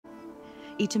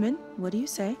Itamen, what do you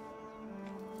say?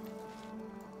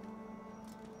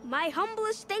 My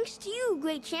humblest thanks to you,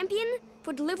 great champion,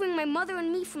 for delivering my mother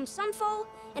and me from Sunfall,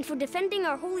 and for defending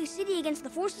our holy city against the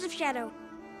forces of Shadow.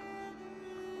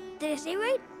 Did I say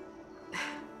right?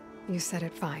 You said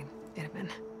it fine, Itamen.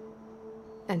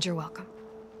 And you're welcome.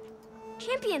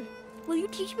 Champion, will you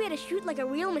teach me how to shoot like a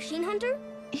real machine hunter?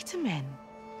 Itamen.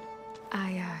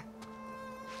 I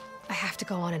have to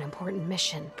go on an important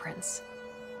mission, Prince.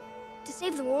 To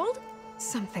save the world?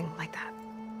 Something like that.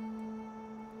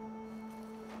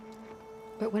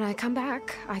 But when I come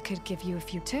back, I could give you a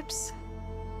few tips.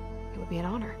 It would be an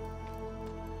honor.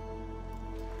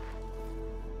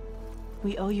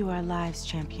 We owe you our lives,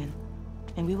 champion,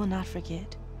 and we will not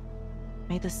forget.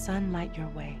 May the sun light your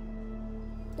way.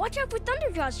 Watch out for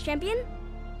Thunderjaws, champion!